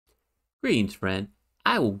Greetings, friend.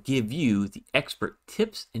 I will give you the expert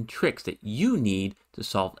tips and tricks that you need to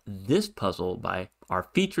solve this puzzle by our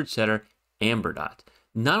featured setter, Amberdot.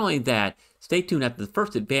 Not only that, stay tuned after the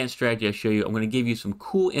first advanced strategy I show you. I'm going to give you some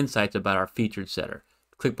cool insights about our featured setter.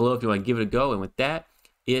 Click below if you want to give it a go, and with that,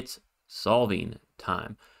 it's solving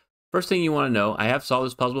time. First thing you want to know, I have solved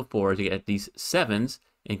this puzzle before, is to get these 7s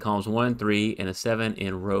in columns 1 and 3 and a 7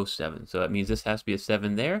 in row 7. So that means this has to be a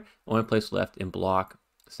 7 there, only place left in block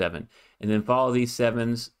 7. And then follow these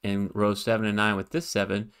 7s in rows 7 and 9 with this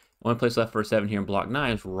 7. Only place left for a 7 here in block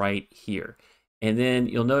 9 is right here. And then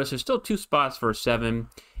you'll notice there's still 2 spots for a 7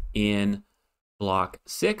 in block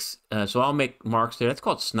 6. So I'll make marks there. That's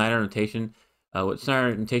called Snyder notation. What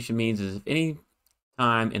Snyder notation means is if any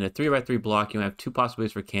time in a 3x3 block you have 2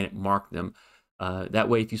 possibilities for a candidate, mark them. That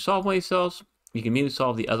way, if you solve one of these cells, you can immediately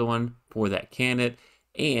solve the other one for that candidate,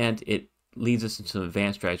 and it leads us into some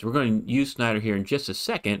advanced strategies. We're going to use Snyder here in just a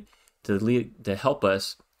second to help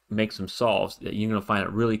us make some solves that you're going to find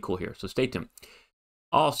it really cool here. So stay tuned.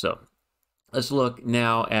 Also, let's look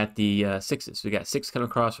now at the 6s. So we got 6 coming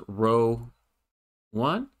across row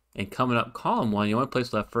 1 and coming up column 1. The only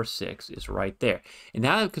place left for 6 is right there. And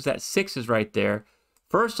now because that 6 is right there,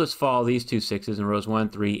 first let's follow these 2 6s in rows 1,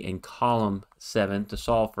 3 in column 7 to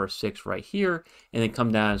solve for a 6 right here, and then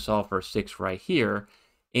come down and solve for a 6 right here.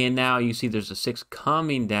 And now you see there's a 6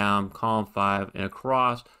 coming down column 5 and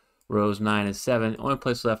across rows 9 and 7. Only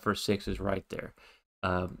place left for 6 is right there.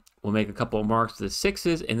 We'll make a couple of marks to the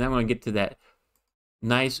 6s, and then I'm going to get to that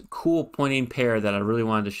nice, cool pointing pair that I really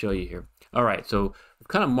wanted to show you here. All right, so we've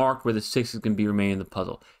kind of marked where the 6 is going to be remaining in the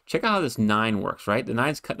puzzle. Check out how this 9 works, right? The 9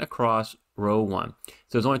 is cutting across row 1. So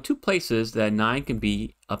there's only 2 places that 9 can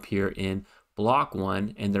be up here in block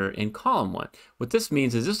 1, and they're in column 1. What this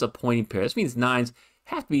means is this is a pointing pair. This means 9s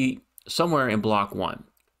have to be somewhere in block 1.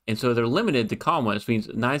 And so they're limited to column 1. This means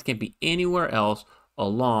 9s can't be anywhere else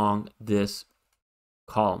along this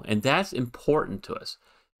column. And that's important to us.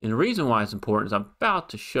 And the reason why it's important is I'm about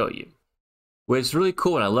to show you. What's really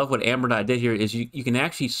cool, and I love what Amberdot did here, is you can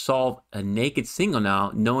actually solve a naked single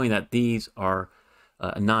now, knowing that these are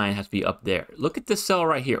a 9 has to be up there. Look at this cell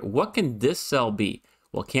right here. What can this cell be?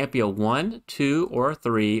 Well, it can't be a 1, 2, or a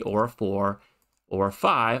 3, or a 4, or a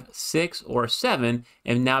 5, 6, or a 7,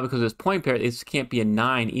 and now because of this point pair, this can't be a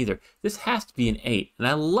 9 either. This has to be an 8, and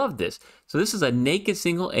I love this. So this is a naked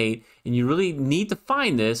single 8, and you really need to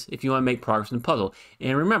find this if you want to make progress in the puzzle.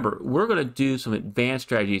 And remember, we're going to do some advanced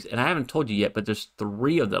strategies, and I haven't told you yet, but there's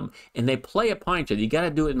 3 of them, and they play upon each other. You got to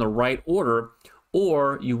do it in the right order,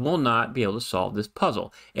 or you will not be able to solve this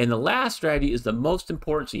puzzle. And the last strategy is the most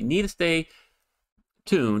important, so you need to stay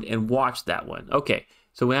tuned and watch that one. Okay.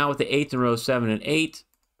 So now with the 8s in rows 7 and 8,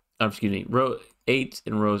 row 8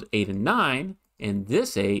 in rows 8 and 9, and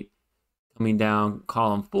this 8 coming down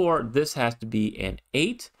column 4, this has to be an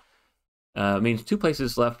 8. Means 2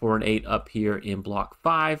 places left for an 8 up here in block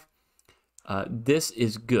 5. This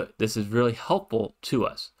is good. This is really helpful to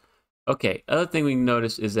us. Okay, other thing we can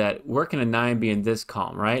notice is that where can a 9 be in this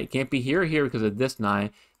column, right? It can't be here or here because of this 9.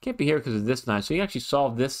 It can't be here because of this 9. So you actually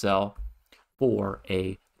solve this cell for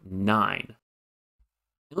a 9.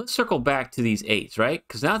 Let's circle back to these 8s, right?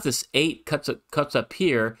 Because now this 8 cuts up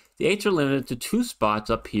here, the 8s are limited to 2 spots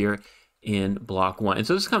up here in block 1. And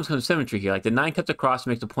so this comes from symmetry here. Like the 9 cuts across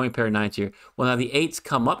and makes a pointing pair of 9s here. Well, now the 8s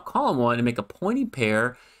come up column 1 and make a pointing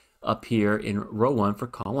pair up here in row 1 for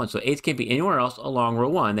column 1. So 8s can't be anywhere else along row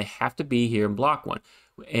 1. They have to be here in block 1.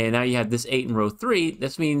 And now you have this 8 in row 3.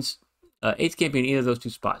 This means 8s can't be in either of those 2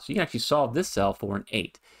 spots. So you can actually solve this cell for an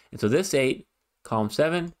 8. And so this 8, column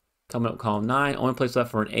 7, coming up column 9, only place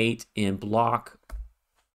left for an 8 in block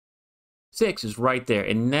 6 is right there.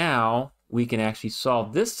 And now we can actually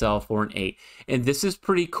solve this cell for an 8. And this is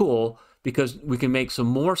pretty cool because we can make some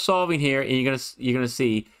more solving here, and you're gonna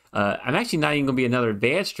see. I'm actually not even gonna be another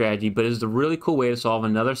advanced strategy, but it's a really cool way to solve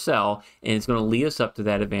another cell, and it's gonna lead us up to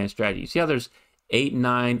that advanced strategy. See how there's 8 and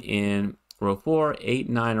 9 in row 4, 8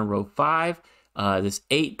 and 9 in row 5. This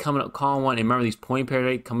 8 coming up column 1, and remember these pointing pair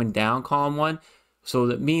 8 coming down column 1. So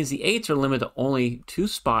that means the 8s are limited to only 2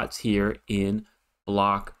 spots here in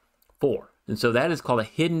block 4. And so that is called a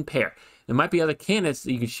hidden pair. There might be other candidates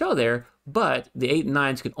that you can show there, but the 8 and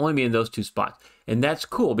 9s can only be in those 2 spots. And that's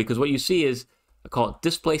cool because what you see is, I call it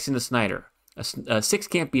displacing the Snyder. A 6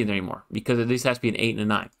 can't be in there anymore because at least has to be an 8 and a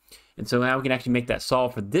 9. And so now we can actually make that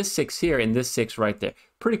solve for this 6 here and this 6 right there.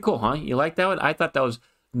 Pretty cool, huh? You like that one? I thought that was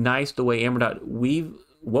nice the way Amberdot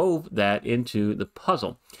wove that into the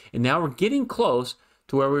puzzle. And now we're getting close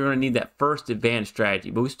to where we're going to need that first advanced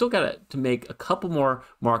strategy, but we still got to make a couple more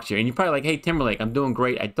marks here. And you're probably like, hey, Timberlake, I'm doing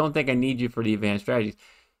great. I don't think I need you for the advanced strategies.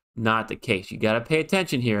 not the case. You got to pay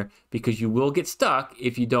attention here because you will get stuck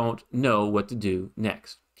if you don't know what to do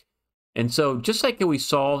next. And so just like we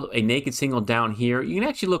saw a naked single down here, you can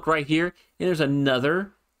actually look right here and there's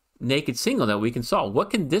another naked single that we can solve. What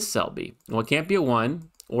can this cell be? Well, it can't be a 1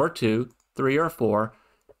 or 2, 3 or 4,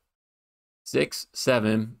 6,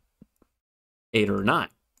 7, 8 or 9.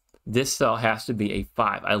 This cell has to be a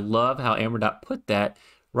 5. I love how Amberdot put that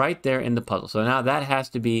right there in the puzzle. So now that has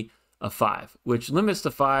to be a 5, which limits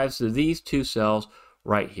the 5s to these two cells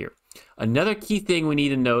right here. Another key thing we need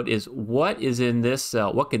to note is what is in this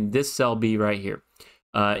cell. What can this cell be right here?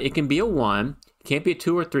 It can be a 1, it can't be a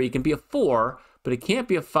 2 or 3, it can be a 4, but it can't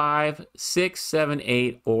be a 5, 6, 7,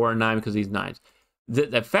 8, or 9 because of these 9s.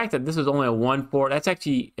 The fact that this is only a 1, 4, that's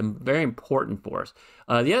actually very important for us.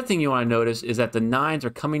 The other thing you want to notice is that the 9s are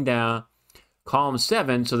coming down column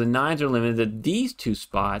 7, so the 9s are limited to these two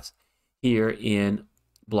spots here in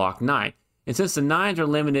block 9. And since the 9s are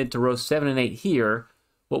limited to rows 7 and 8 here,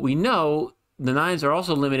 what we know, the 9s are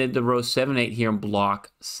also limited to rows 7 and 8 here in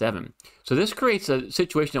block 7. So this creates a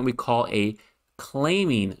situation that we call a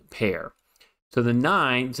claiming pair. So the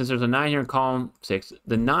 9, since there's a 9 here in column 6,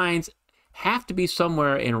 the 9s have to be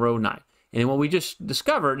somewhere in row 9. And what we just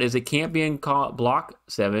discovered is it can't be in block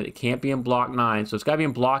 7, it can't be in block 9, so it's got to be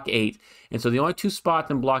in block 8. And so the only two spots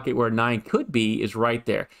in block 8 where 9 could be is right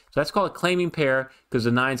there. So that's called a claiming pair because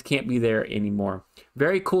the 9s can't be there anymore.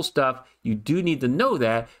 Very cool stuff. You do need to know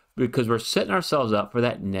that because we're setting ourselves up for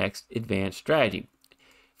that next advanced strategy.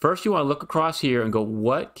 First, you want to look across here and go,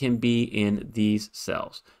 what can be in these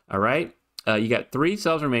cells? All right, you got 3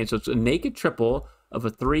 cells remaining, so it's a naked triple of a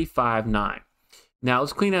 3, 5, 9. Now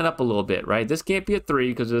let's clean that up a little bit, right? This can't be a 3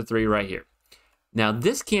 because of the 3 right here. Now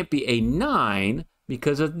this can't be a 9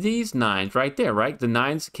 because of these 9s right there, right? The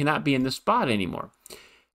 9s cannot be in this spot anymore.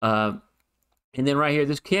 And then right here,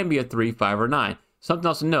 this can be a 3, 5, or 9. Something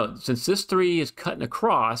else to note, since this 3 is cutting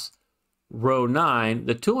across row 9,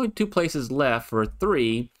 the only two places left for a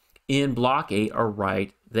 3 in block 8 are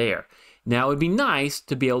right there. Now it would be nice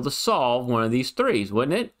to be able to solve one of these 3s,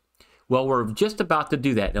 wouldn't it? Well, we're just about to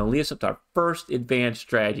do that. Now, lead us up to our first advanced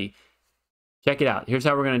strategy. Check it out. Here's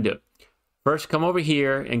how we're going to do it. First, come over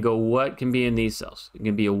here and go, what can be in these cells? It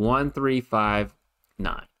can be a 1, 3, 5,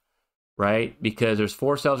 9, right? Because there's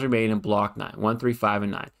 4 cells remaining in block 9, 1, 3, 5,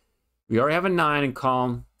 and 9. We already have a 9 in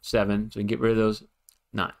column 7, so we can get rid of those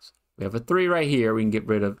 9s. We have a 3 right here. We can get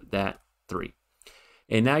rid of that 3.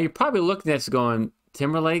 And now you're probably looking at this going,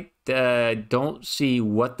 Timberlake, don't see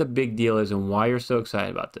what the big deal is and why you're so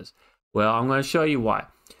excited about this. Well, I'm going to show you why.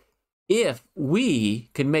 If we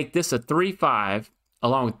can make this a 3, 5,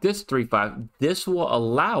 along with this 3, 5, this will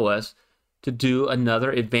allow us to do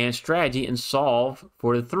another advanced strategy and solve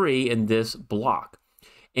for the 3 in this block.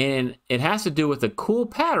 And it has to do with a cool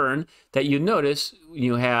pattern that you notice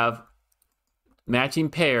you have matching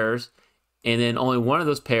pairs, and then only one of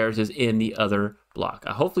those pairs is in the other block.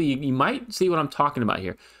 Hopefully you might see what I'm talking about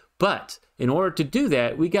here. But in order to do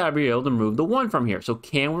that, we got to be able to remove the 1 from here. So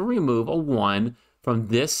can we remove a 1 from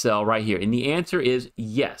this cell right here? And the answer is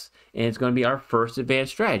yes. And it's going to be our first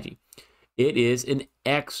advanced strategy. It is an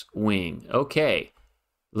X-wing. Okay,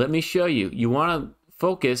 let me show you. You want to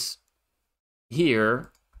focus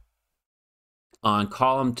here on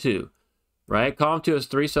column 2, right? Column 2 has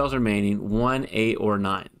 3 cells remaining, 1, 8, or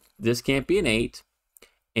 9. This can't be an 8,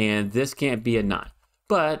 and this can't be a 9.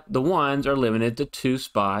 But the 1s are limited to 2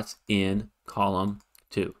 spots in column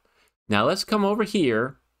 2. Now let's come over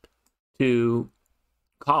here to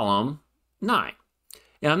column 9.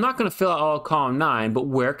 And I'm not going to fill out all of column 9, but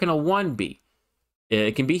where can a 1 be?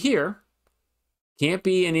 It can be here. Can't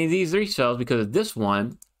be any of these 3 cells because of this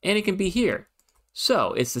one, and it can be here.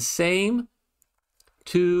 So it's the same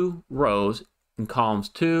 2 rows in columns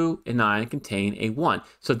 2 and 9 contain a 1.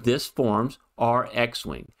 So this forms our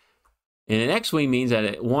X-wing. And an X-wing means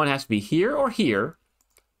that 1 has to be here or here,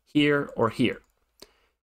 here or here.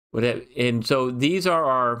 And so these are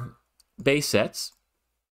our base sets,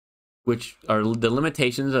 which are the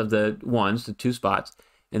limitations of the 1s, the 2 spots.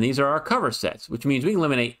 And these are our cover sets, which means we can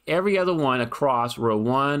eliminate every other one across row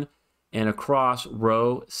 1 and across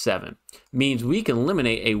row 7. Means we can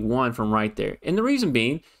eliminate a 1 from right there. And the reason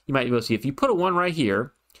being, you might be able to see, if you put a 1 right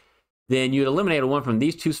here, then you'd eliminate a 1 from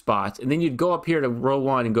these 2 spots, and then you'd go up here to row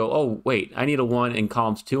 1 and go, oh, wait, I need a 1 in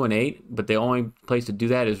columns 2 and 8, but the only place to do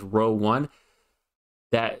that is row 1.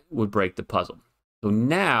 That would break the puzzle. So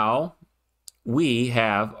now we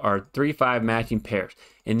have our 3, 5 matching pairs.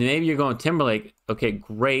 And maybe you're going, Timberlake, okay,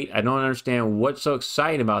 great. I don't understand what's so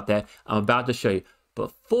exciting about that. I'm about to show you.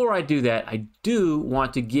 Before I do that, I do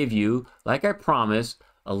want to give you, like I promised,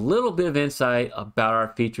 a little bit of insight about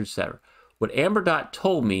our featured setter. What Amber Dot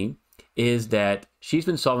told me is that she's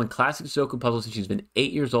been solving classic Sudoku puzzles since she's been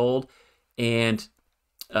 8 years old, and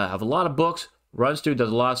have a lot of books, runs through, does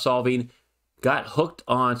a lot of solving, got hooked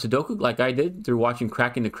on Sudoku like I did through watching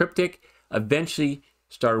Cracking the Cryptic, eventually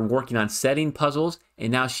started working on setting puzzles,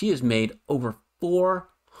 and now she has made over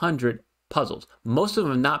 400 puzzles. Most of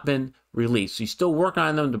them have not been released. She's still working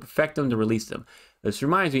on them to perfect them, to release them. This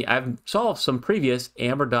reminds me, I've solved some previous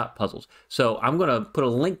Amber Dot puzzles. So I'm going to put a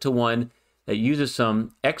link to one that uses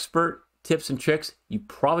some expert tips and tricks you've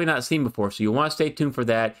probably not seen before. So you want to stay tuned for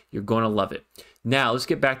that. You're going to love it. Now let's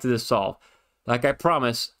get back to this solve. Like I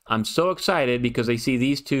promised, I'm so excited because I see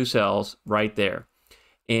these two cells right there.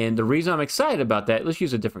 And the reason I'm excited about that, let's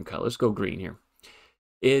use a different color. Let's go green here.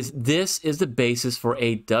 This is the basis for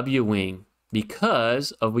a W-wing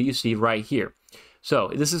because of what you see right here.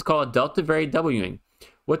 So this is called a delta varied W-wing.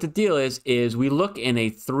 What the deal is we look in a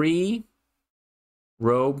 3-row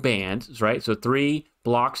band, right? So 3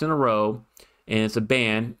 blocks in a row, and it's a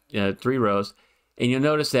band, 3 rows. And you'll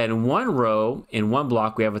notice that in one row, in one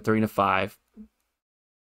block, we have a 3 and a 5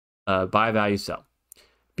 bi-value cell,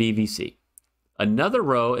 BVC. Another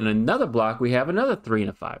row, in another block, we have another 3 and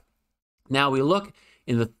a 5. Now we look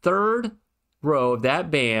in the 3rd row of that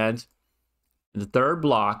band, in the 3rd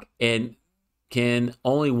block, and can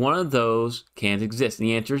only one of those can't exist? And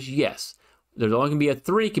the answer is yes. There's only going to be a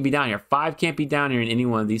 3 can be down here. 5 can't be down here in any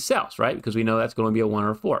one of these cells, right? Because we know that's going to be a 1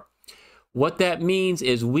 or a 4. What that means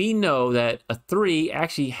is we know that a 3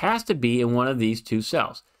 actually has to be in one of these two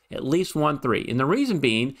cells. At least one 3. And the reason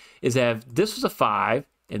being is that if this was a 5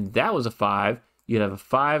 and that was a 5, you'd have a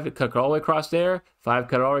 5 cut all the way across there, 5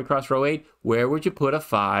 cut all the way across row 8. Where would you put a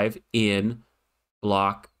 5 in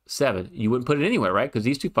block 7? You wouldn't put it anywhere, right? Because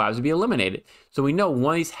these two 5s would be eliminated. So we know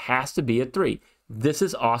one of these has to be a 3. This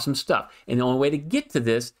is awesome stuff. And the only way to get to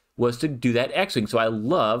this was to do that X-wing. So I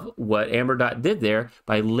love what Amber Dot did there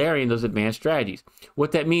by layering those advanced strategies.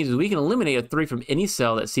 What that means is we can eliminate a 3 from any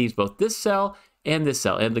cell that sees both this cell and this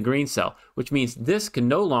cell, and the green cell, which means this can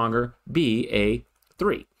no longer be a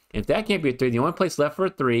 3. And if that can't be a 3, the only place left for a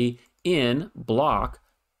 3 in block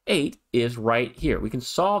 8 is right here. We can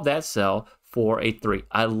solve that cell for a 3.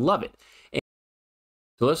 I love it.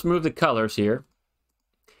 So let's move the colors here.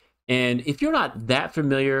 And if you're not that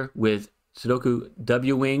familiar with Sudoku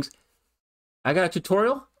W-wings, I got a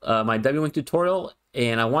tutorial, my W-wing tutorial,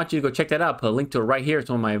 and I want you to go check that out. Put a link to it right here. It's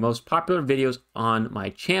one of my most popular videos on my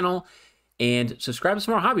channel. And subscribe to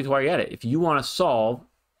some more hobbies while you're at it if you want to solve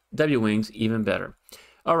W-wings even better.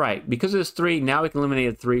 All right, because of this 3, now we can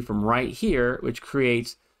eliminate a 3 from right here, which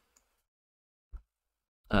creates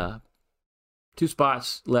 2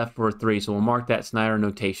 spots left for a 3. So we'll mark that Snyder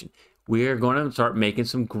notation. We're going to start making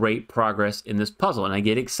some great progress in this puzzle, and I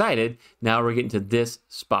get excited. Now we're getting to this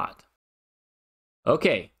spot.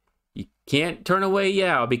 Okay, you can't turn away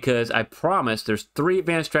now because I promise there's 3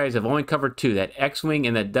 advanced strategies. I've only covered 2, that X-wing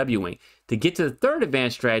and that W-wing. To get to the 3rd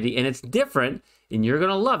advanced strategy, and it's different, and you're going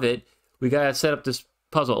to love it, we got to set up this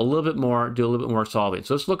puzzle a little bit more, do a little bit more solving.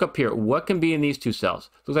 So let's look up here. What can be in these 2 cells?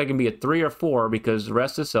 Looks like it can be a 3 or 4 because the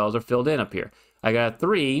rest of the cells are filled in up here. I got a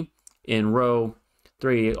 3 in row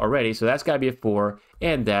 3 already, so that's got to be a 4,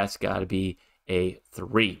 and that's got to be a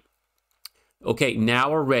 3. Okay, now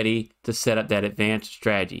we're ready to set up that advanced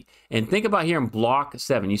strategy. And think about here in block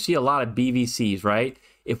 7, you see a lot of BVCs, right?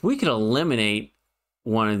 If we could eliminate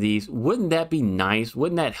one of these, wouldn't that be nice?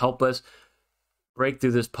 Wouldn't that help us break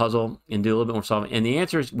through this puzzle and do a little bit more solving? And the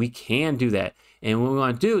answer is we can do that. And what we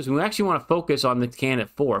want to do is we actually want to focus on the candidate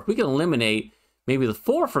 4. If we can eliminate maybe the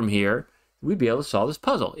 4 from here, we'd be able to solve this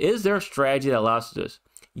puzzle. Is there a strategy that allows us to do this?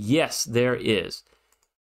 Yes, there is.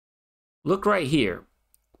 Look right here.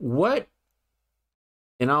 What,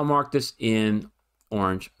 and I'll mark this in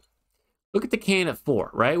orange. Look at the candidate 4,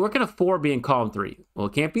 right? Where can a 4 be in column 3? Well,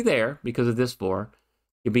 it can't be there because of this 4.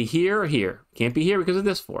 It can be here or here. It can't be here because of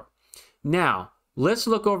this 4. Now, let's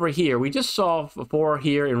look over here. We just solved a 4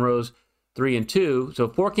 here in rows 3 and 2. So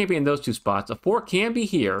 4 can't be in those 2 spots. A 4 can be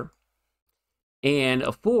here. And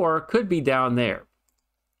a 4 could be down there.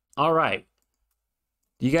 All right.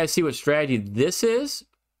 Do you guys see what strategy this is?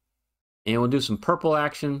 And we'll do some purple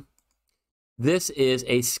action. This is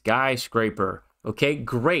a skyscraper. Okay,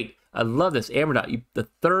 great. I love this. Amber Dot, the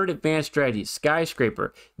 3rd advanced strategy,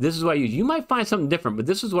 skyscraper. This is what I use. You might find something different, but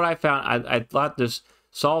this is what I found. I thought this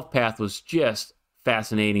solve path was just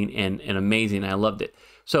fascinating and amazing. I loved it.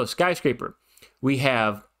 So skyscraper, we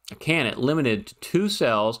have a candidate limited to 2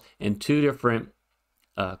 cells and 2 different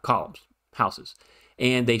columns, houses.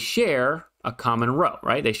 And they share a common row,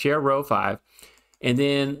 right? They share row 5. And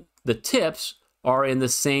then the tips are in the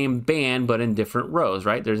same band, but in different rows,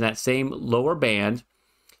 right? There's that same lower band.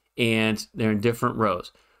 and they're in different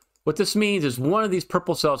rows. What this means is one of these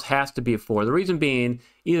purple cells has to be a 4. The reason being,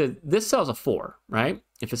 either this cell's a 4, right?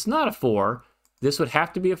 If it's not a 4, this would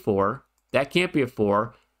have to be a 4. That can't be a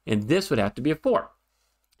 4, and this would have to be a 4.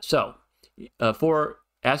 So, 4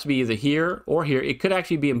 has to be either here or here. It could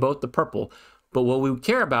actually be in both the purple. But what we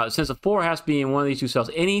care about, since a 4 has to be in one of these two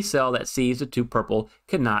cells, any cell that sees the 2 purple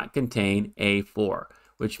cannot contain a 4,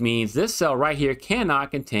 which means this cell right here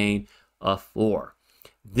cannot contain a 4.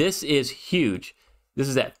 This is huge. This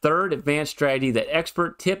is that third advanced strategy, that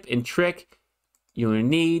expert tip and trick you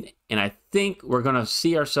need. And I think we're going to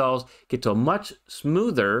see ourselves get to a much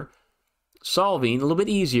smoother solving, a little bit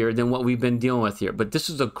easier than what we've been dealing with here. But this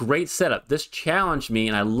is a great setup. This challenged me,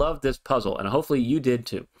 and I love this puzzle. And hopefully you did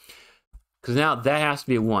too. Because now that has to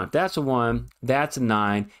be a 1. If that's a 1, that's a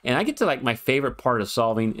 9. And I get to like my favorite part of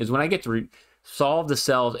solving is when I get to solve the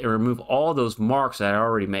cells and remove all those marks that I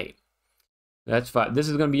already made. That's 5. This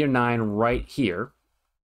is going to be your 9 right here.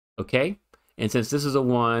 Okay? And since this is a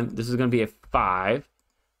 1, this is going to be a 5.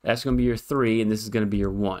 That's going to be your 3, and this is going to be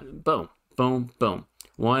your 1. Boom, boom, boom.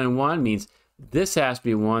 1 and 1 means this has to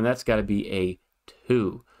be 1. That's got to be a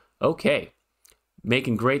 2. Okay.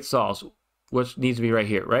 Making great solves. What needs to be right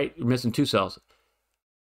here, right? You're missing 2 cells.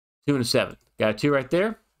 2 and a 7. Got a 2 right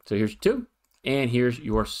there. So here's 2, and here's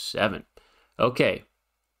your 7. Okay.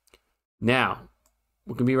 Now,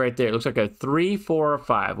 what can be right there? It looks like a 3, 4, or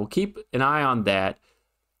 5. We'll keep an eye on that.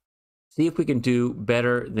 See if we can do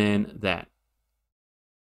better than that.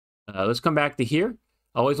 Let's come back to here.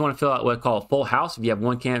 I always want to fill out what I call a full house. If you have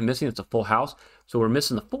one can missing, it's a full house. So we're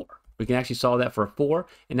missing the 4. We can actually solve that for a 4.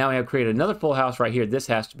 And now we have created another full house right here. This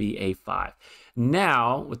has to be a 5.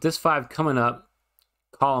 Now, with this 5 coming up,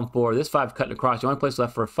 column 4, this 5 cutting across, the only place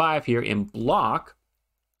left for a 5 here in block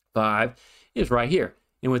 5 is right here.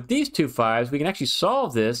 And with these 2 5s, we can actually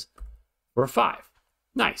solve this for a 5.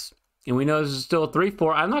 Nice. And we know this is still a 3,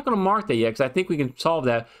 4. I'm not going to mark that yet because I think we can solve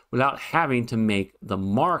that without having to make the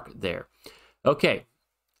mark there. Okay,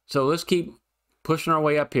 so let's keep pushing our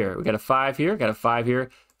way up here. We got a 5 here, got a 5 here,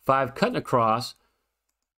 5 cutting across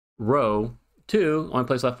row 2. Only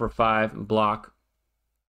place left for 5 and block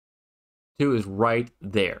 2 is right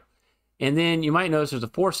there. And then you might notice there's a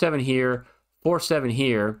 4, 7 here, 4, 7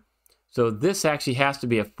 here. So this actually has to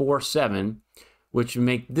be a 4, 7, which would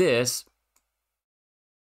make this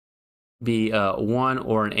be a 1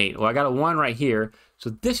 or an 8. Well, I got a 1 right here.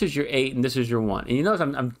 So this is your 8 and this is your 1. And you notice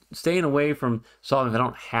I'm staying away from solving if I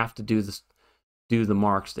don't have to do this, do the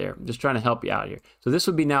marks there. I'm just trying to help you out here. So this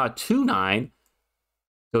would be now a 2, 9.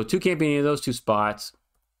 So 2 can't be any of those 2 spots.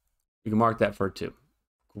 You can mark that for a 2.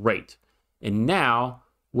 Great. And now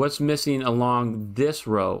what's missing along this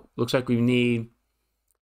row? Looks like we need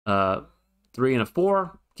 3 and a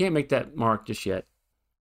 4. Can't make that mark just yet.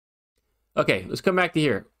 Okay, let's come back to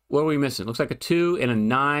here. What are we missing? Looks like a 2 and a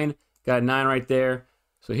 9. Got a 9 right there.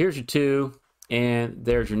 So here's your 2, and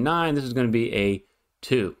there's your 9. This is going to be a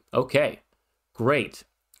 2. Okay, great.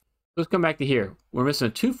 Let's come back to here. We're missing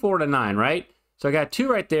a 2, 4, and a 9, right? So I got 2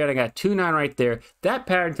 right there, and I got 2, 9 right there. That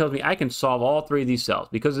pattern tells me I can solve all 3 of these cells.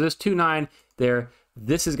 Because of this 2, 9 there,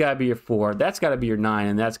 this has got to be your 4. That's got to be your 9,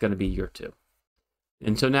 and that's going to be your 2.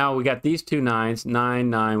 And so now we got these 2 9s, 9,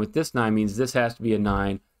 9. With this 9 means this has to be a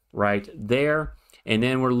 9 right there. And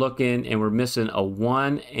then we're looking and we're missing a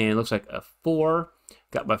 1 and it looks like a 4.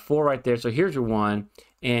 Got my 4 right there. So here's your 1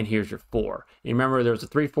 and here's your 4. And remember there was a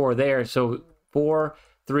 3, 4 there. So 4,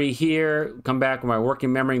 3 here. Come back with my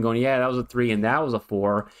working memory and going, yeah, that was a 3 and that was a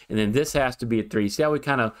 4. And then this has to be a 3. See how we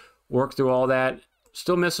kind of work through all that?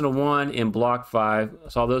 Still missing a 1 in block 5.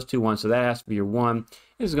 Saw those 2 1s. So that has to be your 1.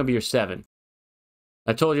 This is going to be your 7.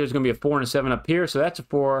 I told you there's going to be a 4 and a 7 up here. So that's a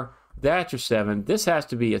 4. That's your 7. This has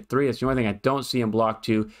to be a 3. That's the only thing I don't see in block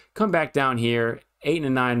 2. Come back down here. 8 and a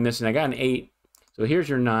 9 missing. I got an 8. So here's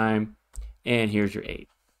your 9. And here's your 8.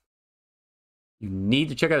 You need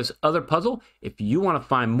to check out this other puzzle if you want to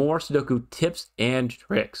find more Sudoku tips and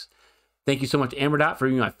tricks. Thank you so much, Amber, for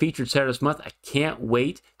being my featured setter this month. I can't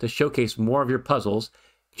wait to showcase more of your puzzles.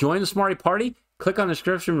 Join the Smarty Party. Click on the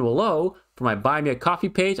description below for my Buy Me a Coffee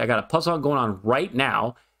page. I got a puzzle going on right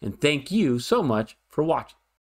now. And thank you so much for watching.